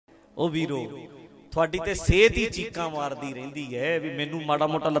ਉਹ ਵੀਰੋ ਤੁਹਾਡੀ ਤੇ ਸਿਹਤ ਹੀ ਚੀਕਾਂ ਮਾਰਦੀ ਰਹਿੰਦੀ ਹੈ ਵੀ ਮੈਨੂੰ ਮਾੜਾ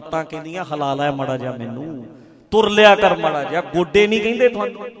ਮੋਟਾ ਲੱਤਾਂ ਕਹਿੰਦੀਆਂ ਹਿਲਾ ਲੈ ਮਾੜਾ ਜਿਹਾ, ਮੈਨੂੰ ਤੁਰ ਲਿਆ ਕਰ ਮਾੜਾ ਜਿਹਾ, ਗੋਡੇ ਨਹੀਂ ਕਹਿੰਦੇ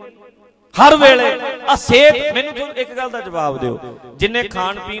ਤੁਹਾਨੂੰ ਹਰ ਵੇਲੇ ਆ ਸਿਹਤ। ਮੈਨੂੰ ਇੱਕ ਗੱਲ ਦਾ ਜਵਾਬ ਦਿਓ, ਜਿੰਨੇ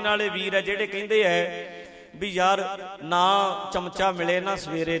ਖਾਣ ਪੀਣ ਵਾਲੇ ਵੀਰ ਹੈ ਜਿਹੜੇ ਕਹਿੰਦੇ ਹੈ ਵੀ ਯਾਰ ਨਾ ਚਮਚਾ ਮਿਲੇ ਨਾ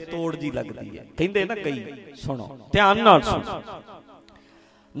ਸਵੇਰੇ ਤੋੜ ਜੀ ਲੱਗਦੀ ਹੈ, ਕਹਿੰਦੇ ਨਾ ਕਈ, ਸੁਣੋ ਧਿਆਨ ਨਾਲ ਸੁਣੋ,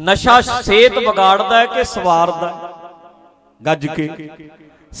 ਨਸ਼ਾ ਸਿਹਤ ਵਿਗਾੜਦਾ ਹੈ ਕਿ ਸਵਾਰਦਾ? ਗੱਜ ਕੇ,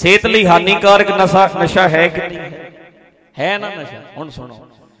 ਸਿਹਤ ਲਈ ਹਾਨੀਕਾਰਕ ਨਸ਼ਾ ਹੈ ਕਿ ਨਹੀਂ ਹੈ ਨਾ ਨਸ਼ਾ? ਹੁਣ ਸੁਣੋ,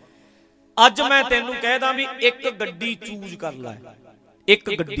 ਅੱਜ ਮੈਂ ਤੈਨੂੰ ਕਹਿਦਾ ਵੀ ਇੱਕ ਗੱਡੀ ਚੂਜ਼ ਕਰ ਲੈ, ਇੱਕ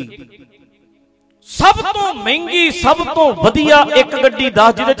ਗੱਡੀ ਸਭ ਤੋਂ ਮਹਿੰਗੀ ਸਭ ਤੋਂ ਵਧੀਆ ਇੱਕ ਗੱਡੀ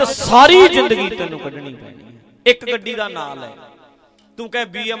ਦੱਸ ਜਿਹਦੇ ਚ ਸਾਰੀ ਜ਼ਿੰਦਗੀ ਤੈਨੂੰ ਕੱਢਣੀ ਪੈਣੀ ਹੈ। ਇੱਕ ਗੱਡੀ ਦਾ ਨਾਂ ਲੈ, ਤੂੰ ਕਹੇ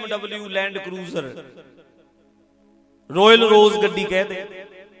BMW, ਲੈਂਡ ਕਰੂਜ਼ਰ, ਰੋਇਲ ਰੋਜ਼ ਗੱਡੀ ਕਹਿ ਦੇ,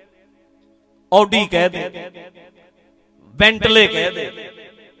 ਆਡੀ ਕਹਿ ਦੇ, ਬੈਂਟਲੇ ਕਹਿ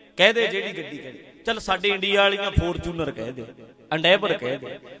ਦੇ, ਜਿਹੜੀ ਗੱਡੀ ਕਹਿ ਦੇ, ਚੱਲ ਸਾਡੇ ਇੰਡੀਆ ਵਾਲੀਆਂ ਫੋਰਚੂਨਰ ਕਹਿ ਦੇ, ਅੰਡੈਵਰ ਕਹਿ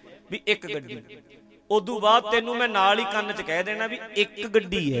ਦੇ, ਵੀ ਇੱਕ ਗੱਡੀ। ਉਦੋਂ ਬਾਅਦ ਤੈਨੂੰ ਮੈਂ ਨਾਲ ਹੀ ਕੰਨ ਚ ਕਹਿ ਦੇਣਾ ਵੀ ਇੱਕ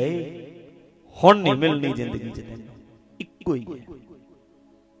ਗੱਡੀ ਹੈ, ਹੁਣ ਨਹੀਂ ਮਿਲਣੀ ਜ਼ਿੰਦਗੀ ਚ, ਇੱਕੋ ਹੀ ਹੈ,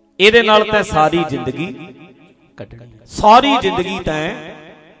 ਇਹਦੇ ਨਾਲ ਤੈਂ ਸਾਰੀ ਜ਼ਿੰਦਗੀ ਕੱਢਣੀ, ਸਾਰੀ ਜ਼ਿੰਦਗੀ ਤੈਂ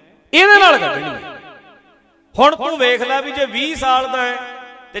ਇਹਦੇ ਨਾਲ ਕੱਢਣੀ ਹੈ। ਹੁਣ ਤੂੰ ਵੇਖ ਲੈ ਵੀ ਜੇ 20 ਸਾਲ ਦਾ ਹੈ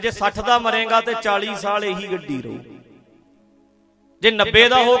ਤੇ ਜੇ 60 ਦਾ ਮਰੇਗਾ ਤੇ 40 ਸਾਲ ਇਹੀ ਗੱਡੀ ਰਹੂ, ਜੇ 90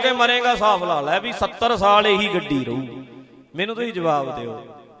 ਦਾ ਹੋ ਕੇ ਮਰੇਗਾ ਹਿਸਾਬ ਲਾ ਲੈ ਵੀ 70 ਸਾਲ ਇਹੀ ਗੱਡੀ ਰਹੂ। ਮੈਨੂੰ ਤੁਸੀਂ ਜਵਾਬ ਦਿਓ,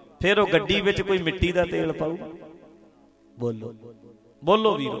 ਫਿਰ ਉਹ ਗੱਡੀ ਵਿੱਚ ਕੋਈ ਮਿੱਟੀ ਦਾ ਤੇਲ ਪਾਊ? ਬੋਲੋ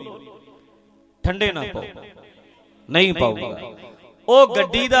ਬੋਲੋ ਵੀਰੋ, ਠੰਡੇ ਨਾ ਪਾਓ, ਨਹੀਂ ਪਾਊਗਾ। ਉਹ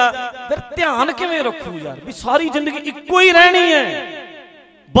ਗੱਡੀ ਦਾ ਫਿਰ ਧਿਆਨ ਕਿਵੇਂ ਰੱਖੂ ਯਾਰ ਵੀ ਸਾਰੀ ਜ਼ਿੰਦਗੀ ਇੱਕੋ ਹੀ ਰਹਿਣੀ ਹੈ,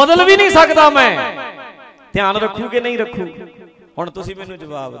 ਬਦਲ ਵੀ ਨਹੀਂ ਸਕਦਾ ਮੈਂ, ਧਿਆਨ ਰੱਖੂ ਕਿ ਨਹੀਂ ਰੱਖੂ? ਹੁਣ ਤੁਸੀਂ ਮੈਨੂੰ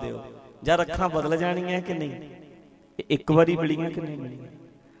ਜਵਾਬ ਦਿਓ, ਜਾਂ ਅੱਖਾਂ ਬਦਲ ਜਾਣੀਆਂ ਕਿ ਨਹੀਂ? ਇੱਕ ਵਾਰੀ ਮਿਲੀਆਂ ਕਿ ਨਹੀਂ ਮਿਲੀਆਂ?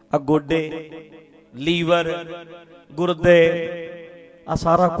 ਆ ਗੋਡੇ, ਲੀਵਰ, ਗੁਰਦੇ, ਆ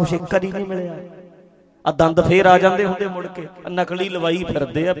ਸਾਰਾ ਕੁਛ ਇੱਕ ਵਾਰੀ ਨਹੀਂ ਮਿਲਿਆ। ਆ ਦੰਦ ਫੇਰ ਆ ਜਾਂਦੇ ਹੁੰਦੇ ਮੁੜ ਕੇ, ਨਕਲੀ ਲਵਾਈ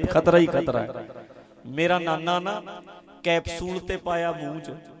ਫਿਰਦੇ ਆ, ਖਤਰਾ ਹੀ ਖਤਰਾ। ਮੇਰਾ ਨਾਨਾ ਨਾ ਕੈਪਸੂਲ ਤੇ ਪਾਇਆ ਮੂੰਹ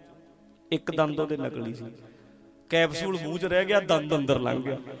ਚ, ਇੱਕ ਦੰਦ ਉਹਦੇ ਨਕਲੀ ਸੀ, ਕੈਪਸੂਲ ਮੂੰਹ ਚ ਰਹਿ ਗਿਆ, ਦੰਦ ਅੰਦਰ ਲੰਘ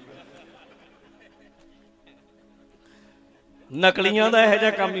ਗਿਆ। ਨਕਲੀਆਂ ਦਾ ਇਹੋ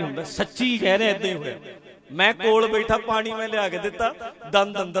ਜਿਹਾ ਕੰਮ ਹੀ ਹੁੰਦਾ, ਸੱਚੀ ਕਹਿ ਰਿਹਾ, ਏਦਾਂ ਹੀ ਹੋਇਆ। ਮੈਂ ਕੋਲ ਬੈਠਾ, ਪਾਣੀ ਮੈਂ ਲਿਆ ਕੇ ਦਿੱਤਾ,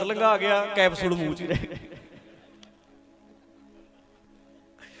 ਦੰਦ ਅੰਦਰ ਲੰਘਾ ਗਿਆ, ਕੈਪਸੂਲ ਮੂੰਹ ਚ ਹੀ ਰਹਿ ਗਿਆ।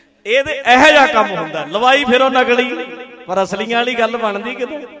 ਇਹਦੇ ਇਹੋ ਜਿਹਾ ਕੰਮ ਹੁੰਦਾ, ਲਵਾਈ ਫਿਰ ਉਹ ਨਕਲੀ, ਪਰ ਅਸਲੀਆਂ ਵਾਲੀ ਗੱਲ ਬਣਦੀ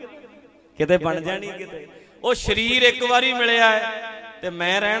ਕਿਤੇ ਕਿਤੇ ਬਣ ਜਾਣੀ ਕਿਤੇ। ਉਹ ਸਰੀਰ ਇੱਕ ਵਾਰੀ ਮਿਲਿਆ ਹੈ ਤੇ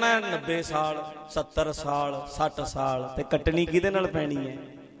ਮੈਂ ਰਹਿਣਾ 90 ਸਾਲ, 70 ਸਾਲ, 60 ਸਾਲ, ਤੇ ਕੱਟਣੀ ਕਿਹਦੇ ਨਾਲ ਪੈਣੀ ਹੈ?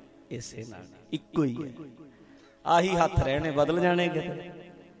 ਇਸੇ ਨਾਲ, ਇੱਕੋ ਹੀ ਹੈ। ਆਹੀ ਹੱਥ ਰਹਿਣੇ, ਬਦਲ ਜਾਣੇ ਕਿਤੇ?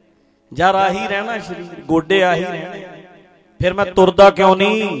 ਯਾਰ ਆਹੀ ਰਹਿਣਾ ਸਰੀਰ, ਗੋਡੇ ਆਹੀ ਰਹਿਣੇ, ਫਿਰ ਮੈਂ ਤੁਰਦਾ ਕਿਉਂ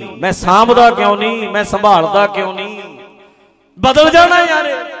ਨਹੀਂ, ਮੈਂ ਸਾਂਭਦਾ ਕਿਉਂ ਨਹੀਂ, ਮੈਂ ਸੰਭਾਲਦਾ ਕਿਉਂ ਨਹੀਂ? ਬਦਲ ਜਾਣਾ ਯਾਰ।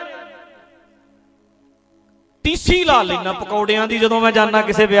 ਟੀਸੀ ਲਾ ਲੈਣਾ ਪਕੌੜਿਆਂ ਦੀ ਜਦੋਂ ਮੈਂ ਜਾਣਾ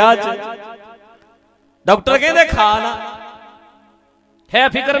ਕਿਸੇ ਵਿਆਹ 'ਚ, ਡਾਕਟਰ ਕਹਿੰਦੇ ਖਾ ਨਾ, ਹੈ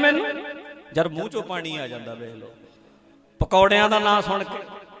ਫਿਕਰ ਮੈਨੂੰ? ਜਦ ਮੂੰਹ ਚੋਂ ਪਾਣੀ ਆ ਜਾਂਦਾ, ਵੇਖ ਲਓ ਪਕੌੜਿਆਂ ਦਾ ਨਾਂ ਸੁਣ ਕੇ,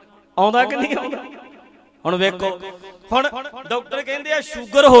 ਆਉਂਦਾ ਕਿ ਨਹੀਂ ਆਉਂਦਾ? ਹੁਣ ਵੇਖੋ, ਹੁਣ ਡਾਕਟਰ ਕਹਿੰਦੇ ਆ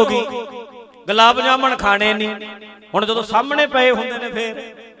ਸ਼ੂਗਰ ਹੋ ਗਈ, ਗੁਲਾਬ ਜਾਮਣ ਖਾਣੇ ਨਹੀਂ। ਹੁਣ ਜਦੋਂ ਸਾਹਮਣੇ ਪਏ ਹੁੰਦੇ ਨੇ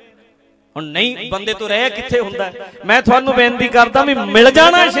ਫੇਰ ਹੁਣ ਨਹੀਂ, ਬੰਦੇ ਤੋਂ ਰਹਿ ਕਿੱਥੇ ਹੁੰਦਾ। ਮੈਂ ਤੁਹਾਨੂੰ ਬੇਨਤੀ ਕਰਦਾ ਵੀ ਮਿਲ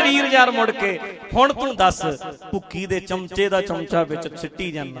ਜਾਣਾ ਸਰੀਰ ਯਾਰ ਮੁੜ ਕੇ। ਹੁਣ ਤੂੰ ਦੱਸ, ਭੁੱਕੀ ਦੇ ਚਮਚੇ ਦਾ ਚਮਚਾ ਵਿੱਚ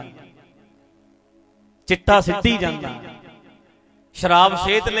ਸਿੱਟੀ ਜਾਂਦਾ, ਚਿੱਟਾ ਸਿੱਟੀ ਜਾਂਦਾ, ਸ਼ਰਾਬ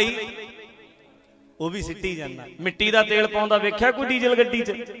ਸਿਹਤ ਲਈ ਉਹ ਵੀ ਸਿੱਟੀ ਜਾਂਦਾ, ਮਿੱਟੀ ਦਾ ਤੇਲ ਪਾਉਂਦਾ ਵੇਖਿਆ ਕੋਈ ਡੀਜ਼ਲ ਗੱਡੀ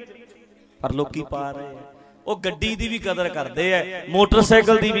 'ਚ? ਪਰ ਲੋਕੀ ਪਾ ਰਹੇ ਆ। ਉਹ ਗੱਡੀ ਦੀ ਵੀ ਕਦਰ ਕਰਦੇ ਐ,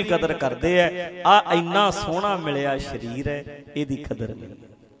 ਮੋਟਰਸਾਈਕਲ ਦੀ ਵੀ ਕਦਰ ਕਰਦੇ ਐ। ਆ ਇੰਨਾ ਸੋਹਣਾ ਮਿਲਿਆ ਸਰੀਰ ਹੈ, ਇਹਦੀ ਕਦਰ ਨਹੀਂ।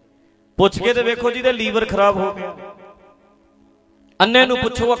 ਪੁੱਛ ਕੇ ਤੇ ਵੇਖੋ ਜਿਹਦੇ ਲੀਵਰ ਖਰਾਬ ਹੋ ਗਿਆ, ਅੰਨੇ ਨੂੰ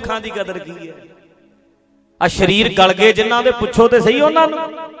ਪੁੱਛੋ ਅੱਖਾਂ ਦੀ ਕਦਰ ਕੀ ਹੈ। ਆ ਸਰੀਰ ਗਲ ਗਏ ਜਿਨ੍ਹਾਂ ਦੇ, ਪੁੱਛੋ ਤੇ ਸਹੀ ਉਹਨਾਂ ਨੂੰ।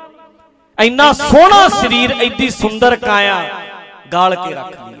 ਇੰਨਾ ਸੋਹਣਾ ਸਰੀਰ, ਐਡੀ ਸੁੰਦਰ ਕਾਇਆ ਗਾਲ ਕੇ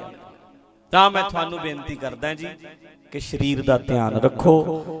ਰੱਖ ਲਈ। ਤਾਂ ਮੈਂ ਤੁਹਾਨੂੰ ਬੇਨਤੀ ਕਰਦਾ ਜੀ ਕਿ ਸਰੀਰ ਦਾ ਧਿਆਨ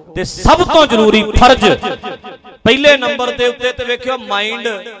ਰੱਖੋ, ਤੇ ਸਭ ਤੋਂ ਜ਼ਰੂਰੀ ਫਰਜ਼ ਪਹਿਲੇ ਨੰਬਰ ਦੇ ਉੱਤੇ ਤੇ ਵੇਖਿਓ ਮਾਈਂਡ,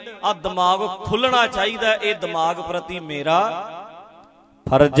 ਆ ਦਿਮਾਗ ਖੁੱਲਣਾ ਚਾਹੀਦਾ। ਇਹ ਦਿਮਾਗ ਪ੍ਰਤੀ ਮੇਰਾ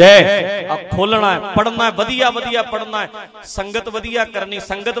ਫਰਜ਼ ਹੈ, ਆ ਖੋਲਣਾ ਹੈ, ਪੜਨਾ ਹੈ, ਵਧੀਆ ਵਧੀਆ ਪੜਨਾ ਹੈ, ਸੰਗਤ ਵਧੀਆ ਕਰਨੀ।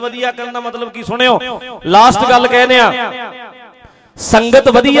 ਸੰਗਤ ਵਧੀਆ ਕਰਨ ਦਾ ਮਤਲਬ ਕੀ? ਸੁਣਿਓ, ਲਾਸਟ ਗੱਲ ਕਹਿੰਦੇ ਆ, ਸੰਗਤ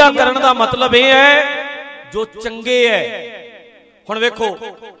ਵਧੀਆ ਕਰਨ ਦਾ ਮਤਲਬ ਇਹ ਹੈ ਜੋ ਚੰਗੇ ਹੈ। ਹੁਣ ਵੇਖੋ,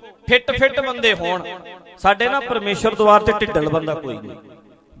 ਫਿੱਟ ਬੰਦੇ ਹੋਣ ਸਾਡੇ ਨਾ, ਪਰਮੇਸ਼ਰ ਦੁਆਰ ਤੇ ਢਿੱਡਲ ਬੰਦਾ ਕੋਈ ਨਹੀਂ।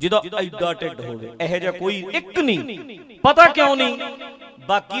 ਜਿਹਦਾ ਐਡਾ ਢਿੱਡ ਹੋਵੇ। ਇਹੋ ਜਿਹਾ ਕੋਈ ਇੱਕ ਨਹੀਂ। ਪਤਾ ਕਿਉਂ ਨਹੀਂ?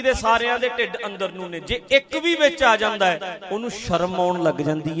 ਬਾਕੀ ਦੇ ਸਾਰਿਆਂ ਦੇ ਢਿੱਡ ਅੰਦਰ ਨੂੰ ਨੇ। ਜੇ ਇੱਕ ਵੀ ਵਿੱਚ ਆ ਜਾਂਦਾ ਹੈ ਉਹਨੂੰ ਸ਼ਰਮ ਆਉਣ ਲੱਗ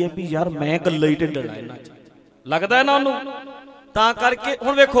ਜਾਂਦੀ ਹੈ ਵੀ ਯਾਰ ਮੈਂ ਇਕੱਲਾ ਹੀ ਢਿੱਡਣਾ ਇਹਨਾਂ 'ਚ, ਲੱਗਦਾ ਹੈ ਨਾ ਉਹਨੂੰ। ਤਾਂ ਕਰਕੇ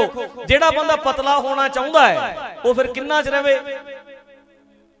ਹੁਣ ਵੇਖੋ, ਜਿਹੜਾ ਬੰਦਾ ਪਤਲਾ ਹੋਣਾ ਚਾਹੁੰਦਾ ਹੈ ਉਹ ਫਿਰ ਕਿੰਨਾ 'ਚ ਰਵੇ?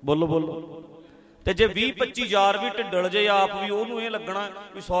 ਬੋਲੋ ਬੋਲੋ। ਤੇ ਜੇ 20-25 ਹਜ਼ਾਰ ਵੀ ਢਿੱਡਲ ਜੇ ਆਪ ਵੀ, ਉਹਨੂੰ ਇਹ ਲੱਗਣਾ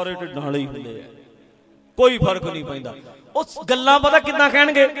ਵੀ ਸਾਰੇ ਢਿੱਡਾਂ ਵਾਲੇ ਹੀ ਹੁੰਦੇ ਆ, ਕੋਈ ਫਰਕ ਨਹੀਂ ਪੈਂਦਾ। ਉਹ ਗੱਲਾਂ ਪਤਾ ਕਿੱਦਾਂ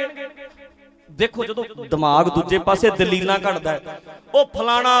ਕਹਿਣਗੇ? ਦੇਖੋ ਜਦੋਂ ਦਿਮਾਗ ਦੂਜੇ ਪਾਸੇ ਦਲੀਲਾਂ ਘੜਦਾ, ਉਹ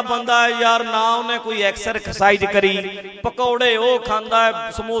ਫਲਾਣਾ ਬੰਦਾ ਯਾਰ ਨਾ ਉਹਨੇ ਕੋਈ ਐਕਸਰਸਾਈਜ਼ ਕਰੀ, ਪਕੌੜੇ ਉਹ ਖਾਂਦਾ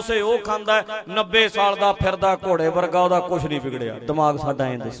ਹੈ, ਸਮੋਸੇ ਉਹ ਖਾਂਦਾ ਹੈ, 90 ਸਾਲ ਦਾ ਫਿਰਦਾ ਘੋੜੇ ਵਰਗਾ, ਉਹਦਾ ਕੁਛ ਨਹੀਂ ਵਿਗੜਿਆ। ਦਿਮਾਗ ਸਾਡਾ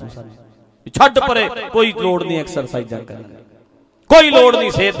ਐਂ ਦੱਸੋ ਸਾਨੂੰ, ਛੱਡ ਪਰੇ, ਕੋਈ ਲੋੜ ਨਹੀਂ ਐਕਸਰਸਾਈਜ਼ਾਂ ਕਰਨ ਦੀ, ਕੋਈ ਲੋੜ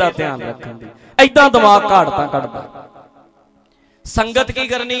ਨਹੀਂ ਸਿਹਤ ਦਾ ਧਿਆਨ ਰੱਖਣ ਦੀ। ਏਦਾਂ ਦਿਮਾਗ ਘਾੜਤਾ ਕੱਢਦਾ। ਸੰਗਤ ਕੀ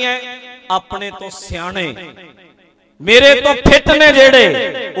ਕਰਨੀ ਹੈ? ਆਪਣੇ ਤੋਂ ਸਿਆਣੇ, ਮੇਰੇ ਤੋਂ ਫਿੱਟ ਨੇ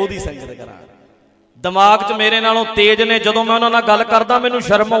ਜਿਹੜੇ, ਉਹਦੀ ਸੰਗਤ ਕਰਾਂ। ਦਿਮਾਗ 'ਚ ਮੇਰੇ ਨਾਲੋਂ ਤੇਜ਼ ਨੇ, ਜਦੋਂ ਮੈਂ ਉਹਨਾਂ ਨਾਲ ਗੱਲ ਕਰਦਾ ਮੈਨੂੰ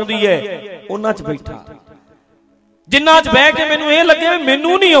ਸ਼ਰਮ ਆਉਂਦੀ ਹੈ, ਉਹਨਾਂ 'ਚ ਬੈਠਾ। ਜਿੰਨਾਂ 'ਚ ਬਹਿ ਕੇ ਮੈਨੂੰ ਇਹ ਲੱਗੇ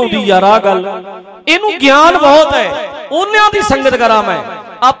ਮੈਨੂੰ ਨਹੀਂ ਆਉਂਦੀ ਯਾਰ ਆਹ ਗੱਲ, ਇਹਨੂੰ ਗਿਆਨ ਬਹੁਤ ਹੈ, ਉਹਨਾਂ ਦੀ ਸੰਗਤ ਕਰਾਂ ਮੈਂ,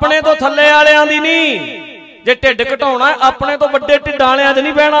 ਆਪਣੇ ਤੋਂ ਥੱਲੇ ਵਾਲਿਆਂ ਦੀ ਨਹੀਂ। ਜੇ ਢਿੱਡ ਘਟਾਉਣਾ ਆਪਣੇ ਤੋਂ ਵੱਡੇ ਢਿੱਡਾਂ ਵਾਲਿਆਂ 'ਚ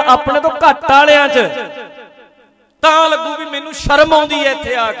ਨਹੀਂ ਬਹਿਣਾ, ਆਪਣੇ ਤੋਂ ਘੱਟ ਵਾਲਿਆਂ 'ਚ। ਤਾਂ ਲੱਗੂ ਵੀ ਮੈਨੂੰ ਸ਼ਰਮ ਆਉਂਦੀ ਹੈ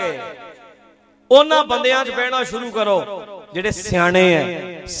ਇੱਥੇ ਆ ਕੇ। ਉਹਨਾਂ ਬੰਦਿਆਂ 'ਚ ਬਹਿਣਾ ਸ਼ੁਰੂ ਕਰੋ ਜਿਹੜੇ ਸਿਆਣੇ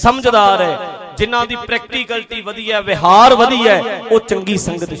ਹੈ, ਸਮਝਦਾਰ ਹੈ, ਜਿਨ੍ਹਾਂ ਦੀ ਪ੍ਰੈਕਟੀਕਲਿਟੀ ਵਧੀਆ, ਵਿਹਾਰ ਵਧੀਆ, ਉਹ ਚੰਗੀ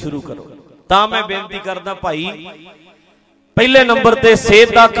ਸੰਗਤ ਸ਼ੁਰੂ ਕਰੋ। ਤਾਂ ਮੈਂ ਬੇਨਤੀ ਕਰਦਾ ਭਾਈ, ਪਹਿਲੇ ਨੰਬਰ ਤੇ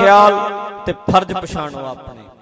ਸਿਹਤ ਦਾ ਖਿਆਲ ਤੇ ਫਰਜ਼ ਪਛਾਣੋ ਆਪਣੇ।